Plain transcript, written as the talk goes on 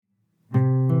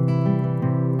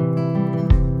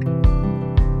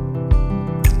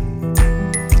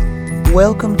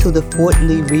Welcome to the Fort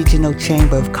Lee Regional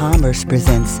Chamber of Commerce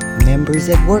presents Members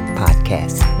at Work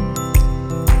podcast.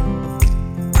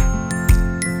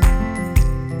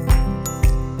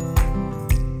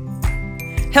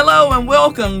 Hello and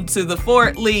welcome to the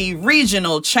Fort Lee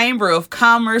Regional Chamber of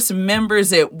Commerce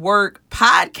Members at Work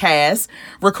podcast,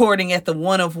 recording at the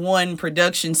One of One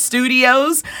Production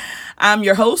Studios. I'm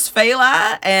your host,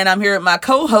 Fela, and I'm here with my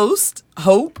co-host,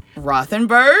 Hope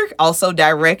Rothenberg, also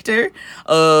director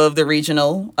of the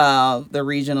regional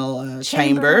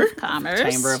Chamber of Commerce.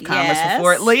 Chamber of Commerce Yes. for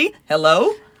Fort Lee.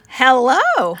 Hello.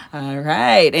 Hello. All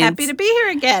right. And Happy to be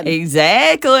here again.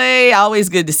 Exactly. Always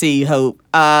good to see you, Hope.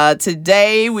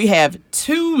 Today we have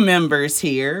two members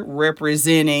here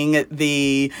representing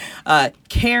the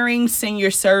Caring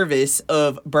Senior Service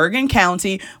of Bergen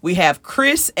County. We have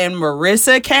Chris and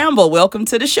Marissa Campbell. Welcome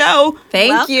to the show.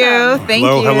 Thank you.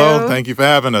 Hello. Thank you for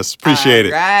having us. Appreciate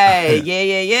it. Right.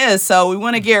 Yeah. So we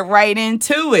want to get right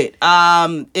into it.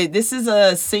 This is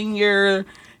a senior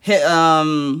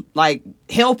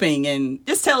helping, and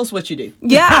just tell us what you do.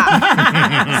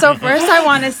 Yeah. So first I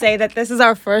want to say that this is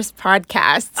our first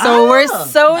podcast. So we're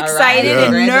so excited right.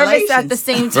 and nervous at the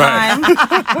same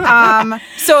time.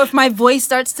 So if my voice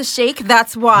starts to shake,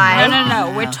 that's why.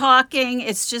 No. We're talking.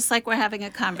 It's just like we're having a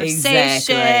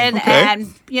conversation Exactly. Okay.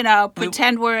 and,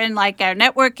 pretend we're in like our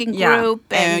networking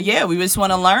group. And we just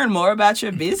want to learn more about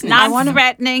your business.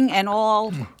 Non-threatening and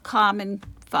all calm and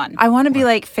fun. I want to be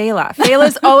like Fela.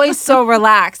 Fela's always so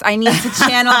relaxed. I need to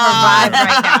channel her vibe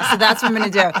right now. So that's what I'm going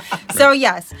to do. So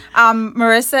yes,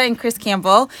 Marissa and Chris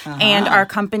Campbell, and our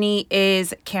company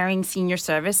is Caring Senior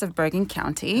Service of Bergen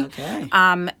County. Okay.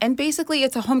 And basically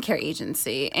it's a home care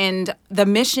agency. And the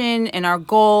mission and our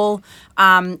goal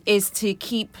is to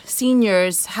keep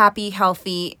seniors happy,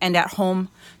 healthy, and at home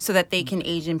so that they can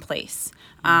age in place.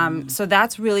 So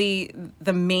that's really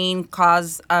the main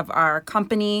cause of our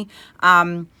company.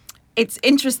 It's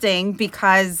interesting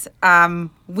because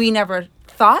we never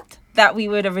thought that we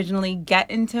would originally get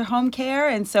into home care.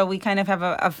 And so we kind of have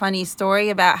a funny story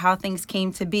about how things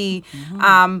came to be.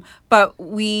 But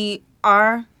we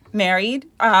are married.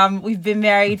 We've been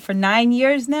married for 9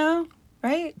 years now.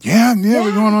 Right? Yeah,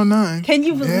 we're going on 9. Can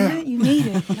you believe it? You made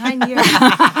it. 9 years.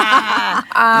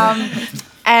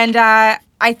 And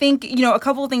I think, a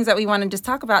couple of things that we want to just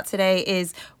talk about today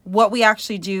is what we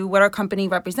actually do, what our company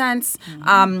represents,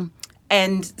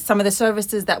 and some of the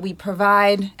services that we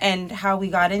provide and how we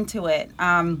got into it.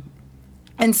 And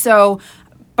so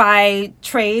by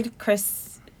trade, Chris,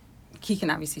 he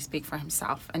can obviously speak for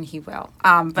himself, and he will.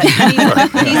 But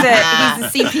he's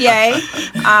a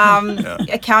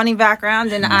CPA, accounting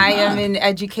background, and I am in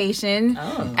education.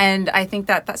 Oh. And I think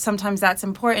that sometimes that's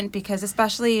important because,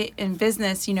 especially in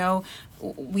business,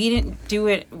 we didn't do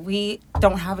it. We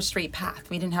don't have a straight path.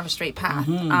 We didn't have a straight path.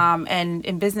 And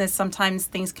in business, sometimes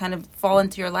things kind of fall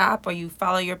into your lap, or you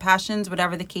follow your passions,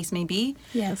 whatever the case may be.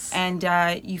 Yes. And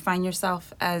you find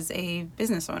yourself as a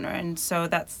business owner. And so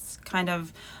that's kind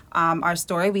of our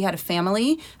story. We had a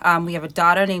family. We have a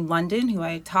daughter named London, who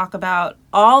I talk about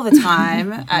all the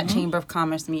time at Chamber of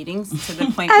Commerce meetings, to the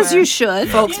point As where you should.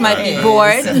 folks might be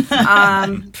bored.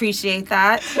 Appreciate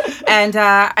that. And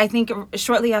I think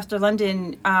shortly after London,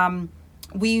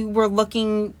 we were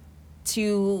looking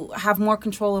to have more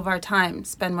control of our time,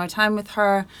 spend more time with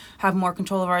her, have more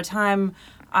control of our time,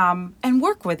 and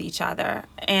work with each other.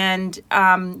 And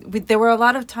there were a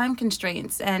lot of time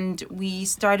constraints, and we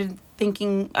started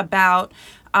thinking about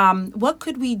what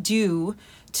could we do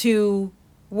to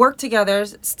work together,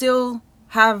 still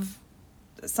have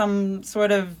some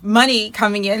sort of money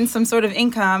coming in, some sort of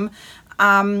income.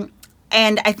 And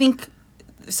I think,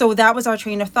 so that was our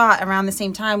train of thought. Around the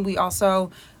same time, we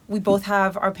both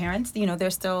have our parents, they're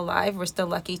still alive. We're still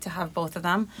lucky to have both of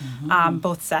them,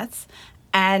 both sets.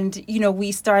 And,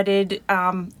 we started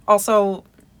also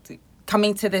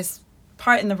coming to this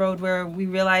part in the road where we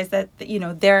realized that,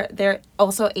 they're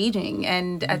also aging,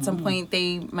 and at some point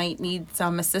they might need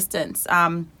some assistance.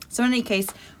 So in any case,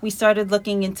 we started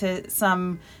looking into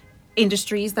some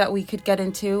industries that we could get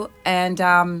into. And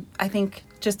I think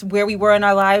just where we were in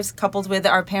our lives, coupled with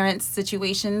our parents'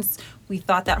 situations, we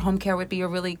thought that home care would be a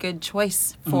really good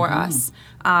choice for us.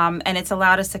 And it's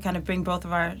allowed us to kind of bring both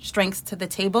of our strengths to the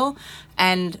table.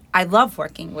 And I love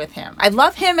working with him. I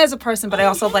love him as a person, but I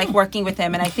also like working with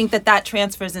him. And I think that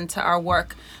transfers into our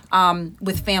work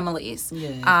with families,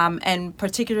 and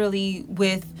particularly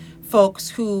with folks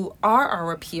who are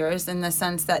our peers, in the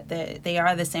sense that they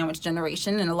are the sandwich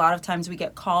generation. And a lot of times we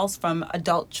get calls from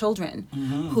adult children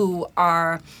who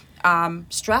are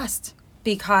stressed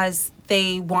because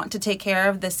they want to take care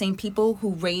of the same people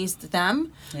who raised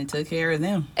them. And took care of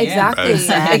them. Exactly.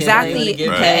 Yeah. Exactly.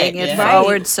 Paying it Right.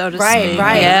 forward, so to speak.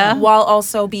 Right. Yeah. While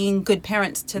also being good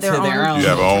parents to their own. You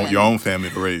have your own family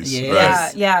to raise. Yeah.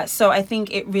 Right. Yeah. So I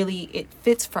think it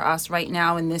fits for us right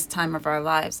now in this time of our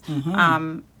lives.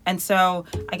 And so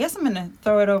I guess I'm going to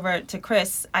throw it over to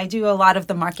Chris. I do a lot of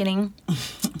the marketing,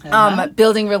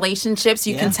 building relationships.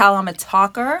 You can tell I'm a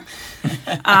talker.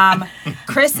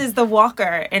 Chris is the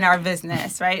walker in our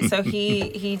business, right? So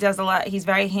he does a lot. He's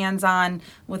very hands-on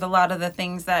with a lot of the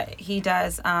things that he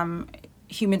does.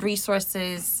 Human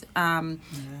resources,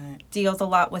 deals a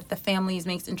lot with the families,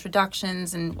 makes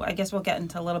introductions, and I guess we'll get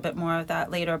into a little bit more of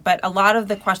that later. But a lot of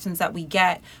the questions that we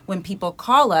get when people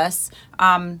call us,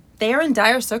 they are in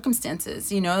dire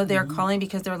circumstances. You know, they're calling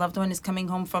because their loved one is coming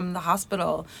home from the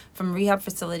hospital, from rehab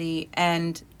facility,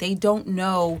 and they don't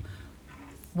know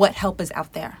what help is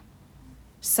out there.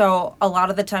 So a lot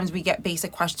of the times we get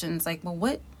basic questions like, well,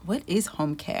 what is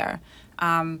home care?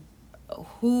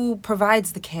 Who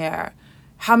provides the care?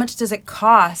 How much does it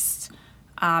cost?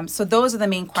 So those are the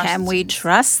main questions. Can we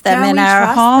trust them in our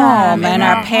home, in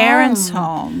our parents'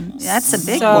 home? That's a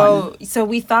big one. So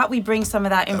we thought we'd bring some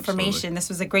of that information. Absolutely. This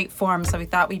was a great forum, so we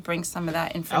thought we'd bring some of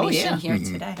that information here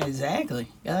today. Exactly.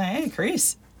 Hey,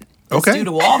 Chris. Okay. Let's do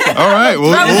the walking. All right,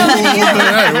 we'll do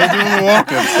the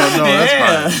walking. So no,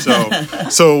 that's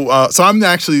fine. So I'm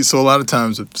actually, so a lot of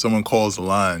times if someone calls the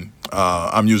line,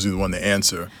 I'm usually the one to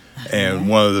answer. And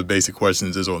one of the basic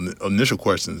questions is, or initial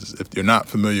questions, if you're not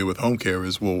familiar with home care,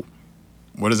 is, well,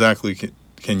 what exactly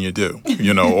can you do?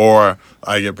 You know, or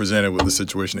I get presented with a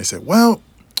situation. They say, well,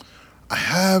 I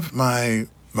have my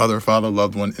mother, father,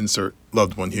 loved one, insert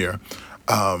loved one here.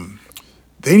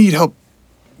 They need help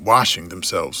washing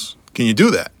themselves. Can you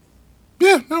do that?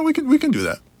 Yeah, no, we can do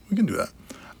that. We can do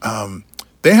that.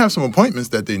 They have some appointments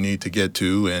that they need to get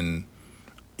to, and,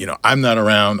 you know, I'm not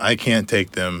around. I can't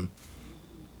take them.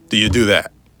 Do you do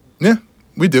that? Yeah,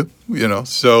 we do, you know.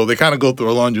 So they kind of go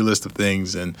through a laundry list of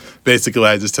things, and basically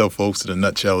I just tell folks in a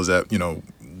nutshell is that, you know,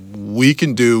 we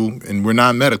can do, and we're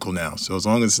non-medical now, so as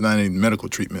long as it's not any medical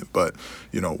treatment, but,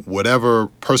 you know, whatever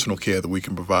personal care that we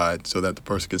can provide so that the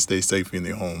person can stay safely in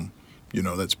their home, you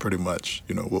know, that's pretty much,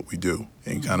 you know, what we do,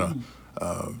 and kind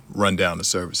of run down the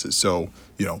services. So,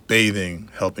 you know, bathing,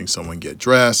 helping someone get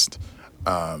dressed,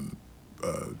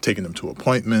 taking them to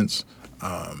appointments,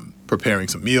 preparing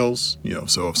some meals, you know,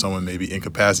 so if someone may be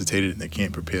incapacitated and they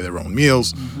can't prepare their own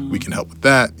meals, we can help with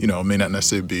that. You know, it may not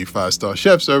necessarily be 5-star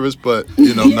chef service, but,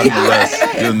 you know,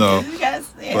 nonetheless, you know.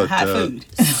 But, high food.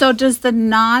 So does the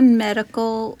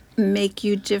non-medical make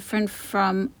you different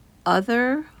from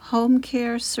other home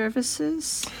care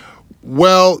services?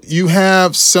 Well, you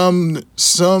have some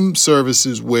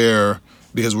services where,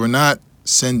 because we're not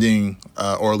sending,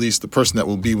 or at least the person that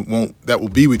will be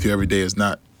with you every day is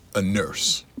not a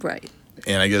nurse. Right.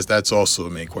 And I guess that's also the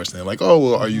main question. They're like, oh,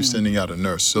 well, are you sending out a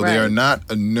nurse? So they are not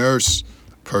a nurse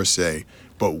per se,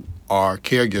 but our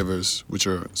caregivers, which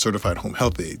are certified home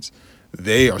health aides,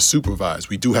 they are supervised.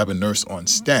 We do have a nurse on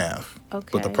staff,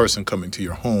 but the person coming to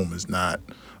your home is not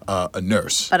a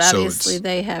nurse. But obviously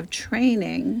they have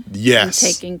training in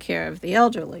taking care of the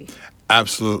elderly.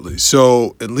 Absolutely.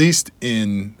 So at least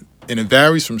and it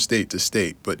varies from state to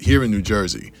state, but here in New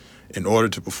Jersey, in order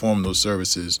to perform those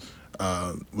services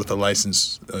with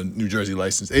a New Jersey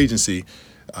licensed agency,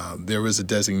 there is a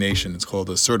designation. It's called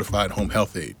a Certified Home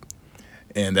Health Aide.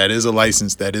 And that is a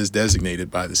license that is designated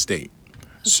by the state.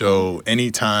 So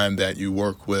anytime that you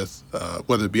work with,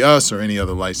 whether it be us or any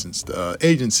other licensed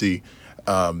agency,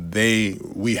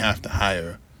 we have to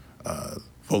hire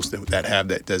folks that have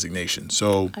that designation.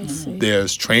 So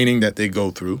there's training that they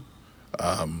go through.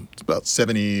 It's about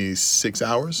 76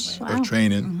 hours of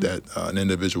training that an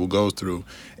individual goes through.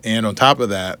 And on top of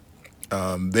that,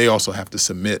 they also have to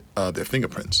submit their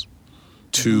fingerprints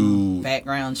to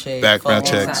background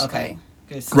checks. Okay.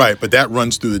 Right, but that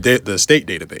runs through the state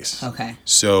database. Okay.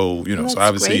 So, you know, Well, so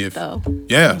obviously great,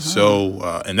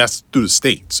 so and that's through the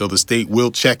state. So the state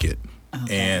will check it.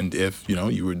 Okay. And if, you know,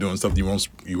 you were doing something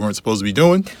you weren't supposed to be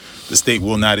doing, the state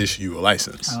will not issue you a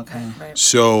license. Okay. Right.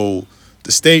 So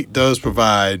the state does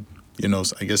provide, you know,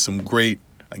 I guess some great,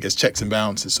 checks and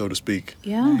balances, so to speak.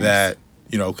 Yeah. That,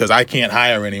 you know, because I can't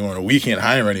hire anyone or we can't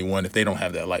hire anyone if they don't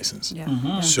have that license. Yeah.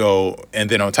 Mm-hmm. So, and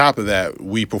then on top of that,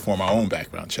 we perform our own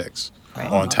background checks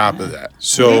on top of that.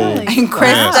 So, and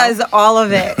Chris does all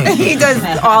of it. He does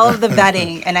all of the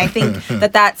vetting, and I think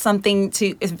that's something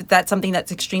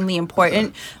that's extremely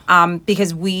important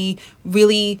because we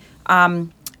really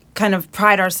kind of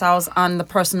pride ourselves on the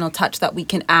personal touch that we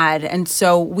can add. And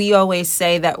so we always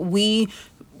say that we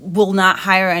will not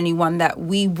hire anyone that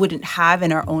we wouldn't have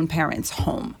in our own parents'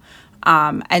 home.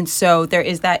 And so there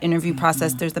is that interview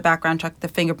process. There's the background check, the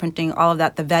fingerprinting, all of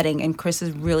that, the vetting, and Chris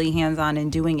is really hands-on in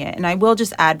doing it. And I will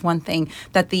just add one thing,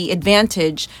 that the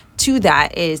advantage to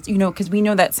that is, because we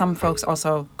know that some folks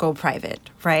also go private,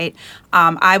 right?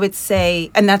 I would say,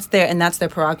 and that's their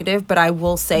prerogative, but I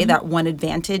will say that one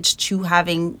advantage to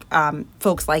having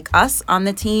folks like us on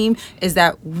the team is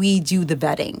that we do the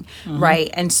vetting, right?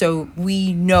 And so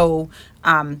we know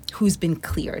who's been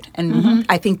cleared. And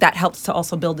I think that helps to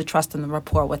also build the trust and the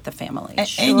rapport with the family.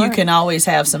 And you can always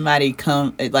have somebody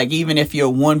come, like even if your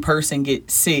one person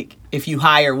gets sick, if you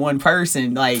hire one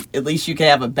person, like at least you can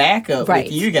have a backup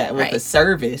with the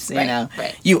service, you know.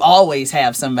 Right. You always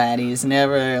have somebody. It's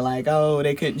never like, oh,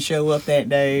 they couldn't show up that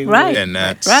day. Right. And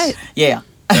that's Yeah.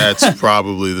 that's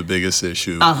probably the biggest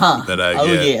issue that I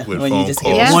get with when phone you just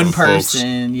calls. get one from folks.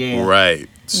 person, Right.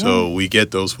 So we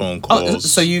get those phone calls.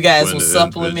 So you guys when will the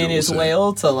supplement individual as say-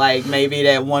 well to like maybe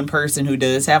that one person who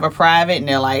does have a private, and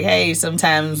they're like, hey,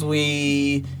 sometimes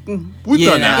we, We've you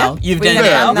done know, that. you've done Yeah,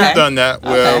 that. Okay. we've done that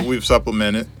where Okay. we've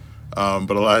supplemented. But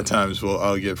a lot of times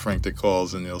I'll get frantic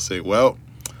calls and they'll say, well,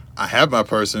 I have my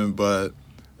person, but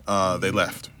they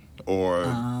left,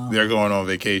 or they're going on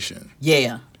vacation,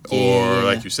 Yeah. or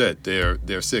like you said,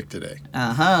 they're sick today.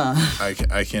 Uh-huh.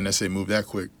 I can't necessarily move that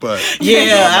quick, but Yeah,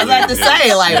 I was about to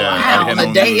say, like, Yeah, I wow, can the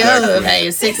only day move that of, quick. hey,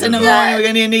 it's 6 in the morning, we're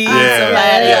gonna need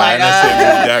somebody. yeah, Like, I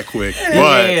necessarily move that quick,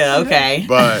 but yeah, okay.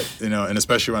 but and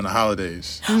especially around the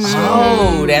holidays. So,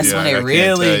 Oh, that's yeah, when I it can't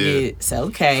really tell you. gets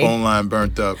okay. Phone line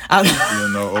burnt up,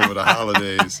 over the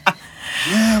holidays.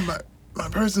 Yeah, my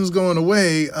person's going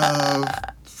away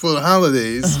for the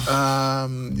holidays.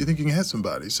 You think you can have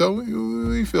somebody? So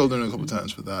we filled in a couple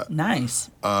times for that. Nice.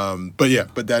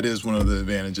 But that is one of the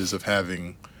advantages of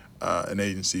having an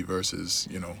agency versus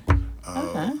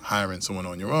hiring someone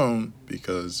on your own,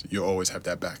 because you always have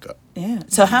that backup. Yeah.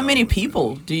 So how many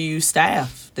people do you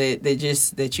staff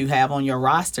that you have on your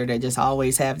roster that just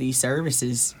always have these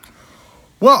services?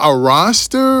 Well, our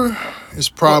roster is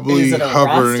probably Is it a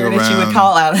hovering roster around. that you would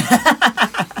call out?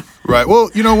 Right.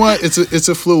 Well, you know what? It's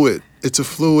a fluid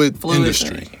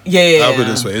industry. Yeah. I'll put it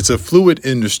this way. It's a fluid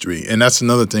industry. And that's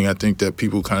another thing I think that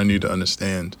people kind of need to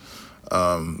understand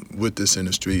with this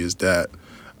industry is that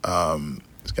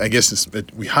I guess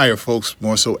we hire folks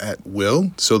more so at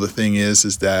will. So the thing is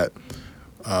that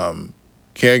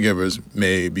caregivers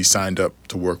may be signed up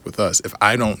to work with us. If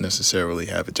I don't necessarily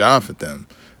have a job for them,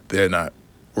 they're not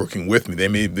working with me. They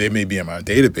may be in my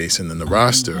database and in the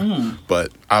roster,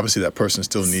 but obviously that person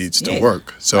still needs to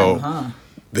work. So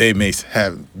they may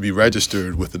be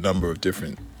registered with a number of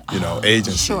different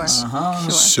agencies. Sure.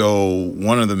 So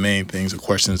one of the main things or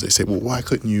questions they say, well, why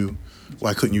couldn't you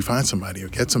find somebody or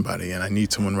get somebody? And I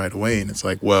need someone right away. And it's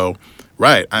like, well,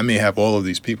 right, I may have all of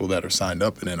these people that are signed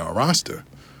up and in our roster,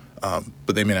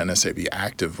 but they may not necessarily be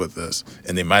active with us,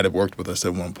 and they might have worked with us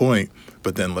at one point.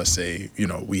 But then let's say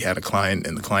we had a client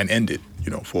and the client ended,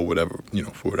 for whatever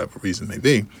reason may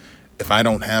be. If I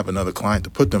don't have another client to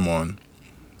put them on,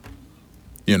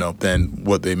 then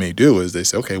what they may do is they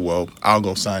say, okay, well, I'll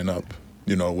go sign up,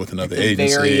 with another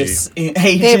agency. Various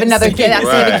They have another they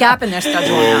have a gap in their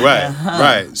schedule. Well,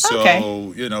 right. So Okay.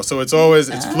 so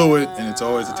it's fluid and it's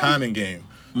always a timing game.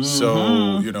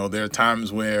 So there are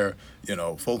times where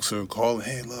folks are calling,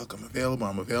 hey, look, I'm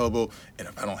available, and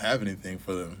if I don't have anything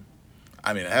for them,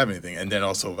 I have anything, and then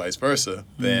also vice versa.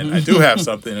 Then I do have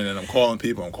something, and then I'm calling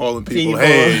people.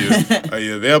 Hey, are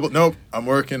you available? Nope, I'm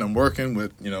working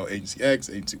with agency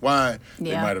X, agency Y.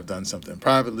 They might have done something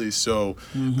privately. So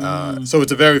so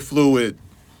it's a very fluid.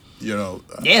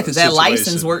 Because that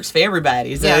license works for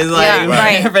everybody. So it's Yeah. like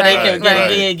Right. wherever they can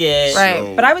get a gig at. Right.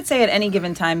 So- But I would say at any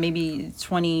given time, maybe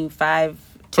 25.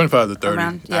 25 to 30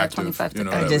 Around, active, 25 to 30.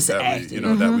 that, Just that active.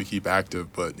 we, that we keep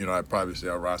active. But I'd probably say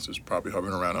our roster's probably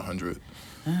hovering around 100.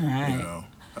 All right.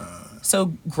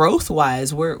 So growth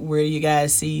wise, where do you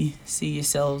guys see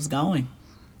yourselves going?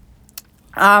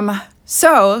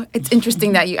 So it's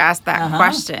interesting that you asked that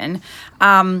question.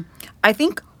 I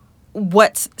think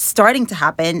what's starting to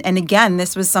happen, and again,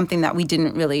 this was something that we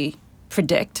didn't really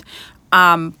predict,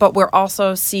 but we're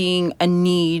also seeing a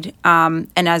need, and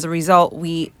as a result,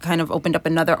 we kind of opened up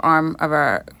another arm of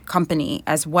our company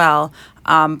as well.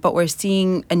 But we're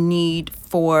seeing a need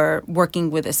for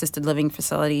working with assisted living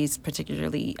facilities,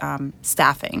 particularly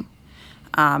staffing.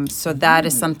 So that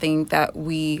is something that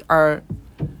we are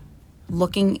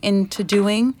looking into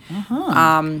doing.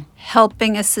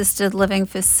 Helping assisted living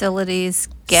facilities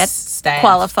get Staff.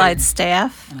 qualified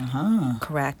staff.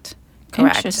 Correct.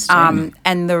 Interesting.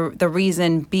 And the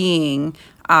reason being,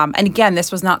 And again,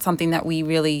 this was not something that we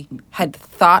really had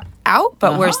thought out,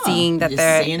 but we're seeing that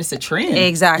You're seeing it's a trend.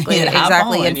 Exactly, And hop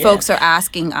exactly. on, And folks are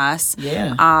asking us.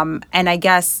 Yeah. And I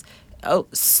guess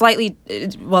slightly,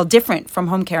 different from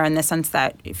home care in the sense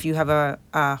that if you have a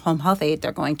home health aide,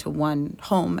 they're going to one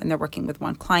home and they're working with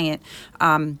one client.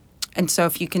 And so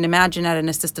if you can imagine at an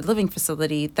assisted living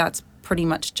facility, that's pretty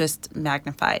much just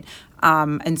magnified.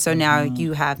 And so now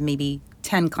you have maybe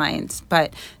 10 clients,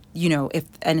 but if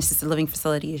an assisted living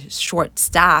facility is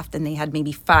short-staffed and they had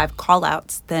maybe 5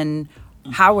 call-outs, then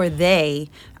how are they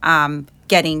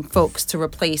getting folks to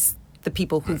replace the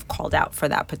people who've called out for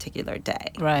that particular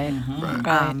day? Right.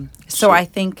 Right. So I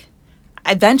think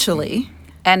eventually,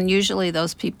 And usually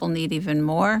those people need even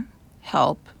more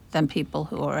help than people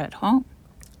who are at home,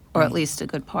 or at least a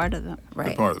good part of them.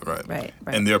 right, Part of it, right. right.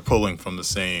 And they're pulling from the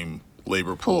same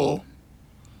labor pool,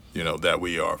 that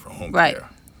we are for home Right. care.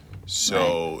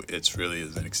 So it's really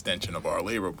an extension of our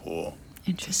labor pool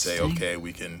to say, okay,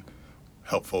 we can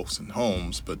help folks in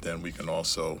homes, but then we can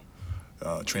also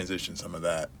transition some of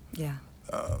that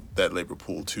labor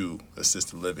pool to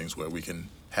assisted livings where we can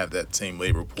have that same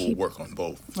labor pool work on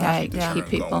both. to Right. keep the Keep churn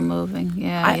people going. moving.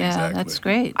 Yeah. Exactly. That's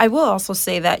great. I will also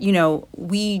say that,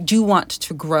 we do want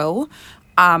to grow.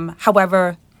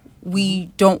 However,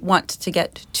 we don't want to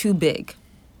get too big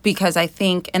because I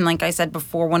think, and like I said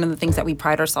before, one of the things that we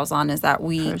pride ourselves on is that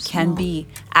we can be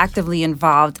actively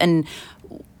involved. And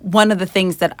one of the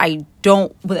things that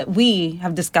we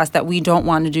have discussed that we don't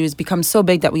want to do is become so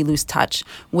big that we lose touch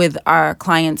with our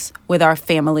clients, with our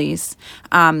families.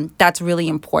 That's really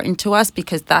important to us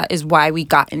because that is why we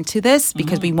got into this,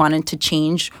 because we wanted to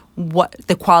change what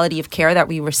the quality of care that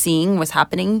we were seeing was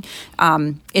happening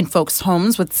in folks'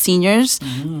 homes with seniors.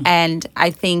 And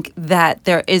I think that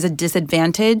there is a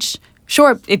disadvantage.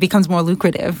 Sure, it becomes more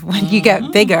lucrative when you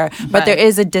get bigger, but there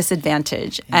is a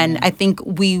disadvantage. And I think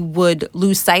we would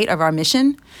lose sight of our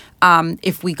mission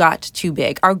if we got too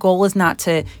big. Our goal is not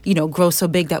to, grow so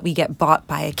big that we get bought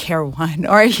by a Care One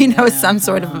or, some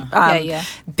sort of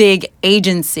big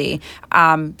agency.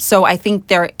 So I think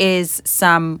there is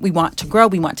we want to grow,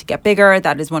 we want to get bigger.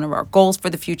 That is one of our goals for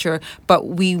the future, but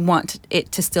we want it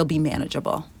to still be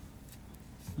manageable.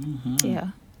 Yeah.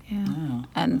 Yeah.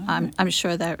 And I'm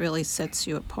sure that really sets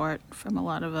you apart from a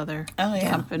lot of other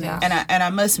companies. Yeah. And I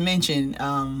must mention,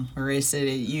 Marissa,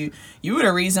 that you were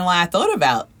the reason why I thought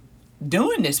about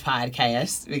doing this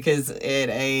podcast, because at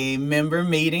a member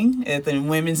meeting, at the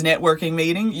women's networking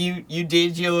meeting, you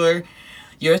did your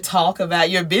talk about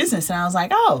your business, and I was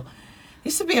like, oh,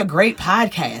 this would be a great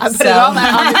podcast. I put it all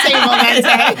that on the table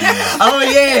that day. Oh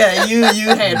yeah, you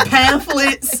had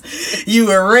pamphlets, you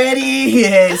were ready, you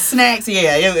had snacks.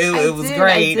 Yeah, it was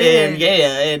great,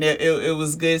 and it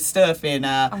was good stuff. And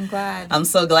I'm glad. I'm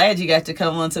so glad you got to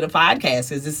come onto the podcast,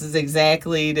 because this is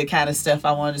exactly the kind of stuff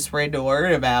I wanted to spread the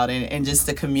word about, and just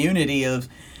the community of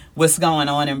what's going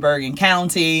on in Bergen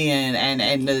County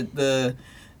and the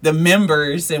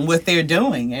members and what they're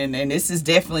doing, and this is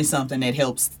definitely something that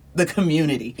helps the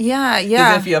community. Yeah.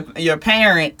 Because if your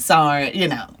parents aren't,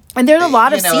 And there are a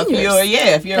lot of seniors.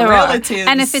 If your There relatives, are.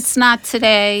 And if it's not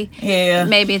today,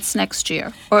 maybe it's next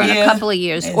year or in a couple of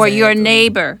years, or your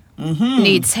neighbor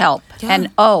needs help.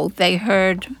 And they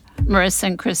heard Marissa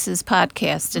and Chris's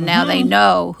podcast, and now they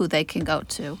know who they can go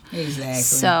to. Exactly.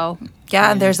 So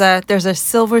there's a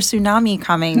silver tsunami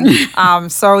coming.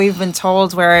 So we've been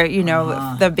told where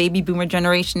the baby boomer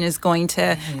generation is going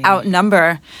to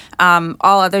outnumber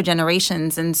all other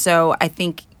generations, and so I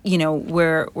think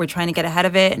we're trying to get ahead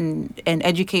of it and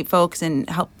educate folks and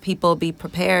help people be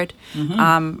prepared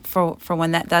for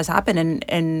when that does happen.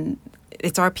 And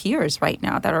it's our peers right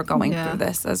now that are going through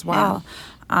this as well.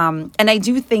 And I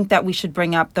do think that we should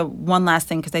bring up the one last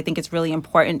thing, because I think it's really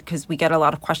important, because we get a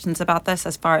lot of questions about this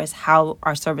as far as how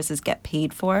our services get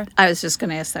paid for. I was just going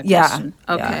to ask that question.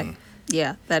 Okay.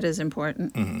 Yeah, that is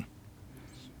important.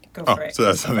 Go Oh, for it. so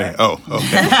that's me. Oh,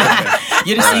 okay.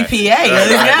 You're the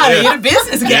CPA. You're the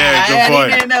business guy. Yeah, good I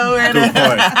point. didn't even know where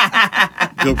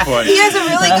to. Good point. He has a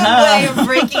really good way of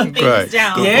breaking things Right.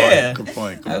 down. Yeah. Good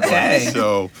point. Okay.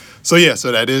 So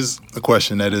that is a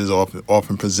question that is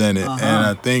often presented, and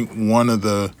I think one of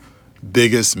the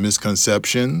biggest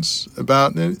misconceptions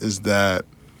about it is that,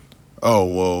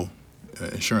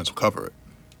 insurance will cover it,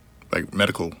 like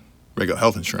regular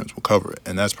health insurance will cover it,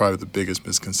 and that's probably the biggest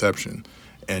misconception.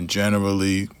 And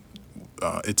generally,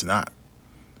 it's not.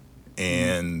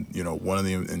 And one of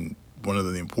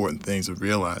the important things to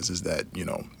realize is that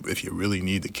if you really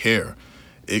need the care,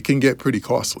 it can get pretty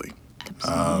costly.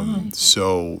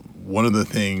 So one of the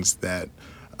things that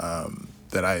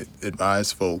that I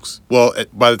advise folks. Well,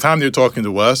 by the time they're talking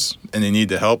to us and they need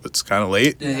the help, it's kind of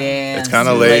late. Yeah, it's kind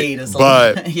of late.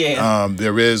 But yeah.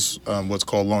 There is what's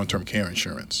called long-term care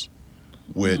insurance,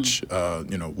 which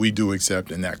we do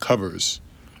accept, and that covers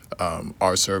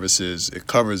our services. It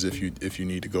covers if you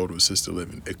need to go to assisted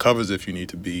living. It covers if you need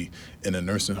to be in a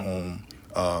nursing home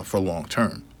for long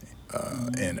term.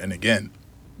 And again,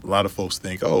 a lot of folks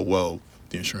think, oh well,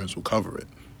 the insurance will cover it,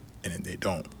 and they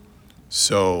don't.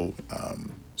 So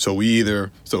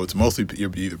it's mostly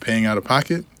you're either paying out of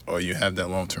pocket or you have that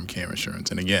long-term care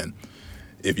insurance. And again,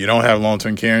 if you don't have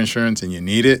long-term care insurance and you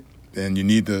need it, and you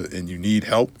need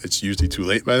help, it's usually too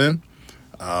late by then.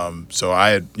 So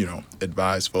I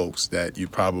advise folks that you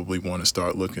probably want to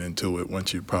start looking into it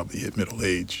once you probably hit middle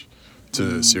age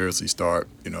to seriously start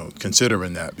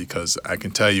considering that, because I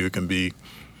can tell you it can be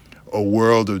a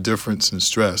world of difference and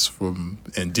stress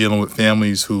in dealing with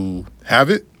families who have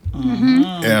it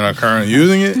and are currently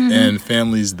using it, and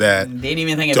families that didn't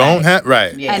even think don't have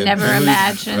Yeah. I never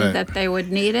imagined that they would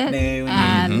need it.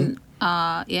 And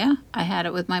I had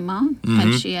it with my mom,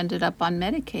 and she ended up on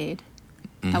Medicaid.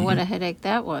 And what a headache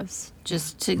that was,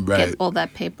 just to get all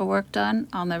that paperwork done.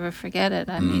 I'll never forget it.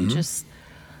 I mean, just,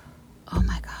 oh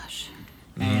my gosh.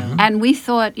 And we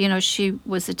thought, she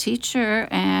was a teacher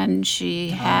and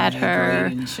she had her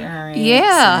insurance.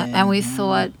 Yeah, and we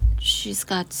thought she's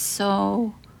got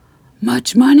so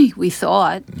much money, we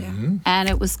thought, and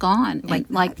it was gone.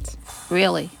 Like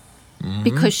really.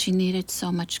 Because she needed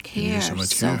so much care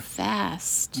so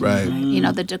fast. Right.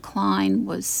 The decline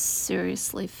was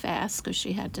seriously fast because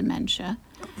she had dementia.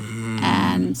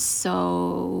 And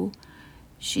so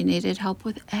she needed help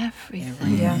with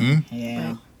everything.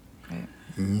 Yeah. Right.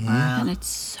 Wow. And it's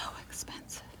so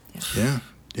expensive.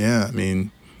 Yeah. I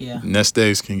mean, nest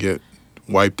eggs can get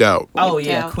wiped out. Oh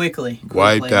yeah, quickly.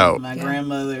 Wiped out. My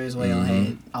grandmother as well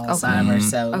had Alzheimer's,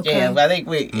 so I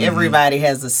think everybody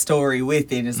has a story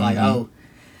with it. It's like,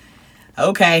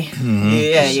 okay,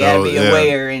 you gotta be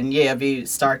aware and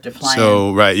start to plan. So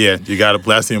you gotta.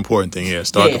 That's the important thing here.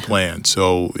 Start to plan.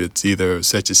 So it's either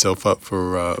set yourself up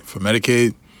for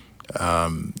Medicaid,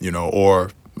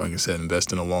 or like I said,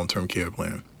 invest in a long-term care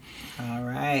plan. All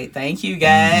right, thank you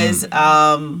guys.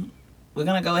 We're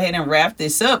going to go ahead and wrap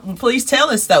this up. Please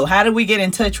tell us, though, how do we get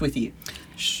in touch with you?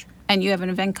 And you have an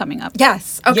event coming up.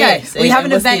 Yes. Okay. Yes. We have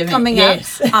an event coming up.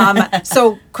 Yes.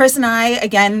 So Chris and I,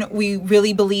 again, we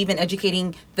really believe in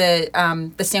educating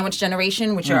the sandwich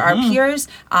generation, which are our peers,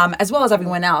 as well as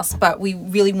everyone else. But we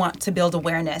really want to build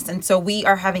awareness. And so we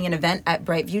are having an event at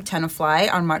Brightview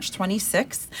Tenafly on March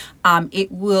 26th.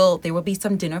 There will be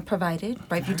some dinner provided.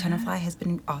 Brightview Tenafly has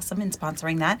been awesome in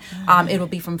sponsoring that. It will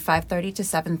be from 5:30 to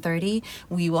 7:30.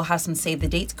 We will have some save the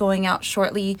dates going out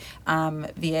shortly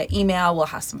via email. We'll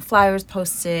have some flyers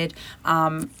posted,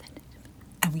 and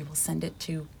we will send it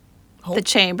to the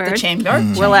chamber. The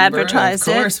chamber. We'll advertise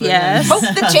it. Yes.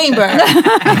 The chamber.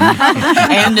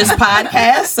 And this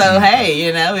podcast. So,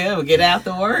 hey, we'll get out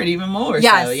the word even more.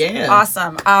 Yes. So, yeah.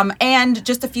 Awesome. And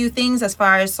just a few things as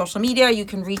far as social media. You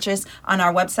can reach us on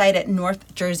our website at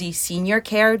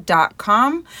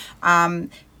northjerseyseniorcare.com.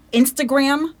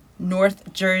 Instagram,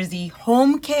 North Jersey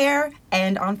Home Care,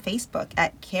 and on Facebook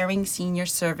at Caring Senior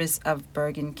Service of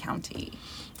Bergen County.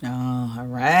 Oh, all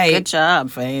right. Good job.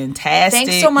 Fantastic.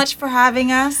 Thanks so much for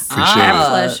having us. Appreciate it. Our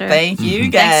pleasure. Thank you,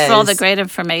 guys. Thanks for all the great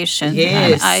information.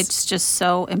 Yes. It's just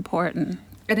so important.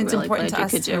 And it's really important glad to you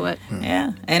us could too. do it.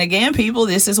 Yeah. And again, people,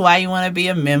 this is why you want to be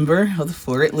a member of the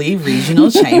Fort Lee Regional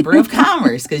Chamber of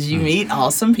Commerce, because you meet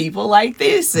awesome people like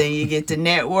this and you get to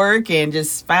network and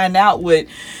just find out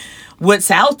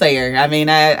what's out there. I mean,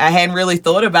 I hadn't really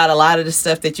thought about a lot of the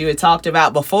stuff that you had talked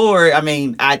about before. I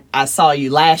mean, I saw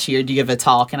you last year give a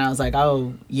talk and I was like,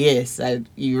 oh, yes,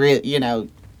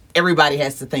 everybody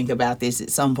has to think about this at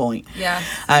some point. Yeah.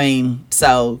 I mean,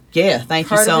 so, yeah, thank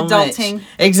you so Part of adulting. much.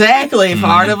 Exactly.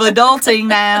 Part of adulting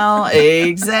now.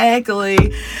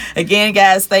 Exactly. Again,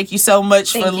 guys, thank you so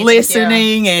much for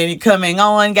listening and coming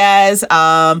on, guys.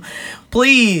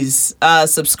 Please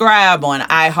subscribe on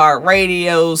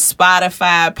iHeartRadio,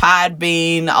 Spotify,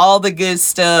 Podbean, all the good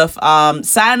stuff.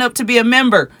 Sign up to be a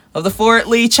member of the Fort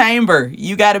Lee Chamber.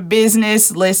 You got a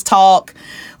business, let's talk.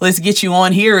 Let's get you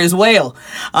on here as well.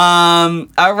 All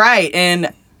right.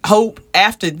 And hope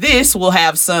after this we'll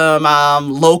have some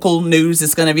local news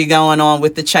that's going to be going on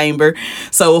with the chamber.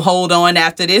 So hold on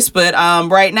after this. But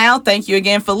right now, thank you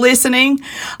again for listening.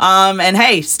 And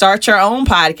hey, start your own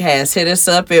podcast. Hit us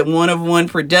up at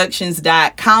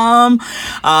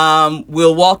oneofoneproductions.com.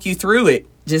 We'll walk you through it.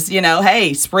 Just,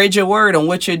 hey, spread your word on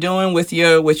what you're doing with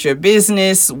your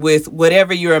business, with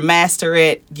whatever you're a master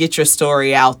at. Get your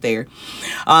story out there.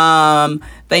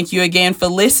 Thank you again for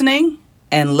listening,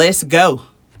 and let's go.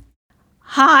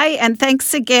 Hi, and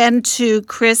thanks again to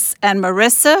Chris and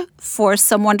Marissa for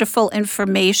some wonderful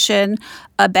information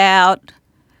about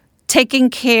taking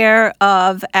care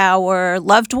of our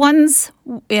loved ones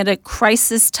in a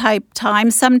crisis-type time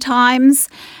sometimes,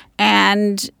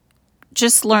 and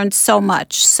just learned so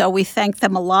much. So we thank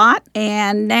them a lot.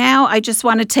 And now I just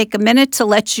want to take a minute to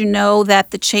let you know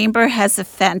that the Chamber has a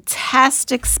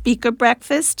fantastic speaker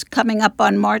breakfast coming up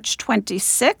on March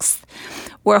 26th.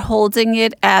 We're holding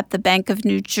it at the Bank of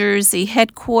New Jersey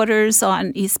headquarters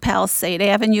on East Palisade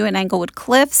Avenue in Englewood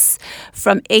Cliffs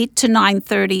from 8 to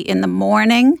 9:30 in the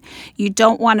morning. You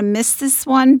don't want to miss this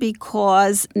one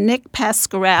because Nick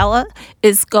Pasquarella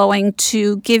is going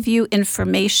to give you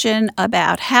information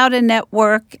about how to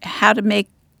network, how to make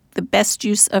the best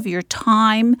use of your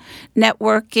time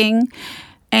networking.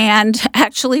 And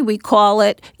actually, we call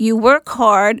it You Work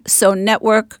Hard, so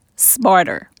Network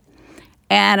Smarter.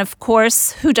 And of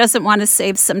course, who doesn't want to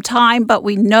save some time? But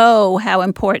we know how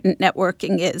important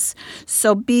networking is.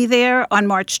 So be there on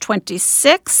March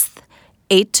 26th,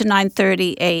 8 to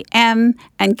 9:30 a.m.,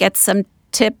 and get some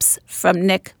tips from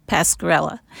Nick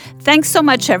Pasquarella. Thanks so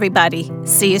much, everybody.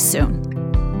 See you soon.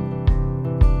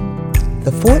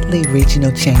 The Fort Lee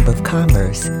Regional Chamber of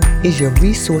Commerce is your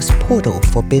resource portal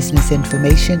for business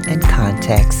information and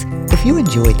contacts. If you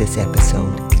enjoyed this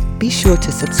episode, be sure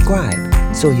to subscribe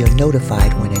so you're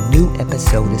notified when a new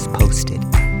episode is posted.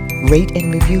 Rate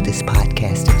and review this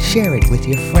podcast and share it with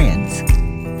your friends.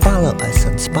 Follow us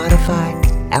on Spotify,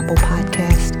 Apple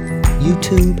Podcast,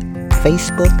 YouTube,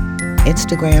 Facebook,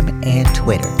 Instagram, and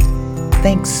Twitter.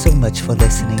 Thanks so much for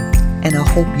listening, and I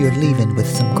hope you're leaving with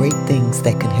some great things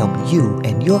that can help you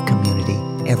and your community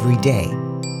every day.